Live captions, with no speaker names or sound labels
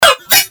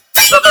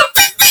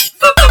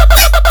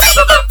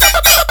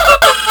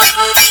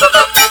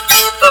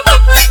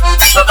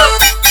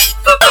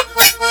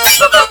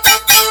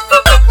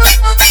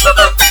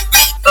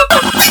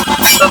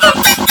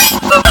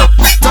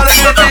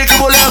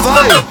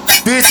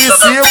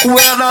25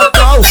 é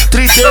Natal,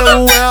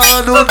 31 é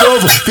Ano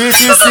Novo.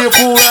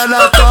 25 é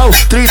Natal,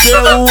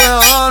 31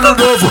 é Ano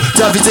Novo.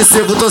 Dia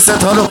 25 tô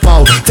sentando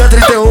pau, dia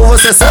 31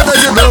 você senta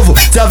de novo.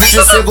 Dia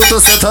 25 tô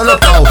sentando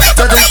pau,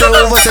 dia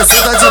 31 você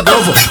senta de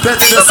novo.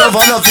 Presta atenção,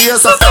 vai novinha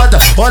safada,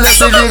 olha,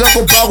 se liga com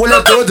o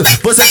bagulho todo.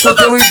 Você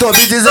fudeu em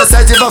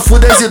 2017, vai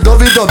fuder de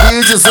novo em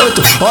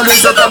 2018. Olha o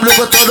ZW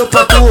botando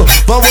pra tu,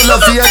 vamos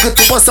novinha que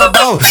tu passa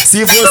mal.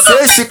 Se você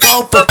esticar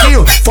um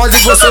pouquinho, fode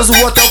gostoso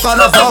até o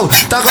carnaval.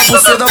 Taca a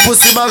buceta por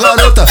cima,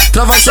 garota,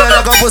 trava a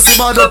xereca por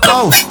cima do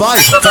pau. Vai,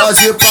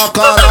 fode pra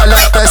caralho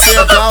até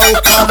chegar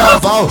o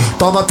carnaval.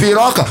 Toma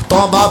piroca,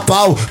 toma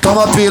pau,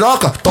 toma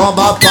piroca,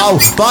 toma pau.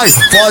 Vai,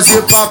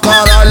 fode pra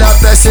caralho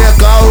até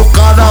chegar o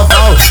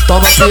carnaval.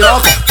 Toma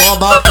piroca,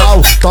 toma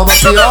pau, toma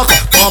piroca,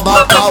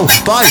 toma pau.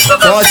 Vai,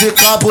 fode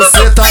com a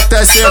buceta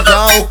até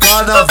chegar o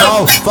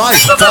carnaval. Vai,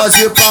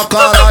 fode pra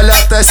caralho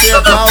até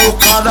chegar o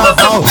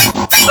carnaval.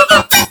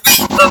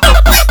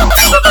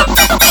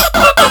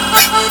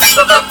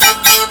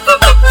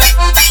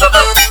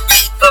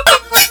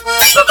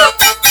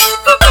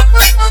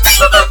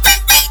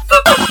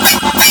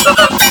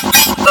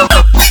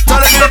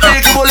 Olha aquele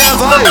pique, mulher,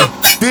 vai.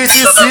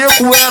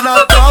 25 é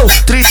Natal,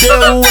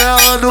 31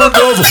 é Ano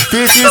Novo.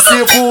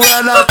 25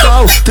 é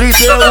Natal,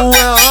 31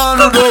 é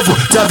Ano Novo.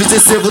 Dia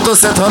 25 tô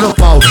sentando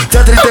pau,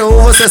 dia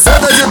 31 você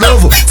senta de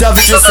novo. Dia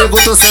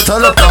 25 tô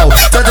sentando pau,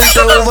 dia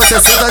 31 você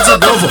senta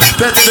de novo.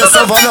 Presta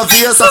atenção, vai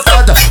novinha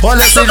safada,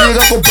 olha, se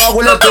liga com o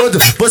bagulho todo.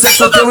 Você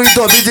fudeu em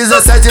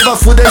 2017, vai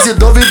fuder de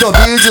novo em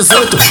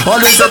 2018.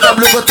 Olha o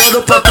ZW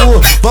botando pra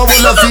tu,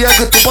 vamos novinha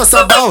que tu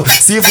passa mal.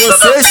 Se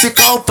você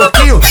esticar um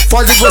pouquinho,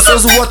 fode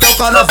gostoso até o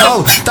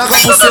carnaval. Taca a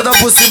buceta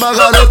por cima,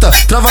 garota,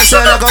 trava a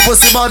xereca por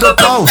cima do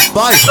pau.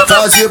 Vai,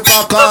 fode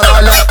pra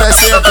caralho até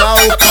chegar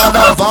o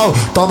carnaval.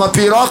 Toma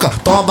piroca,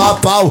 toma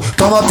pau,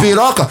 toma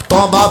piroca,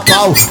 toma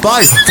pau.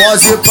 Vai,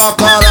 fode pra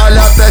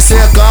caralho até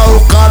chegar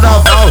o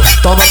carnaval.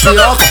 Toma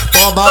piroca,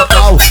 toma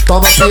pau,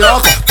 toma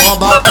piroca,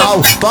 toma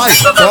pau. Vai,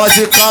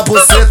 fode com a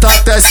buceta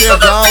até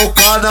chegar o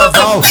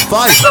carnaval.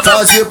 Vai,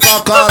 fode pra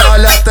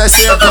caralho até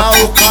chegar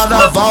o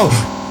carnaval.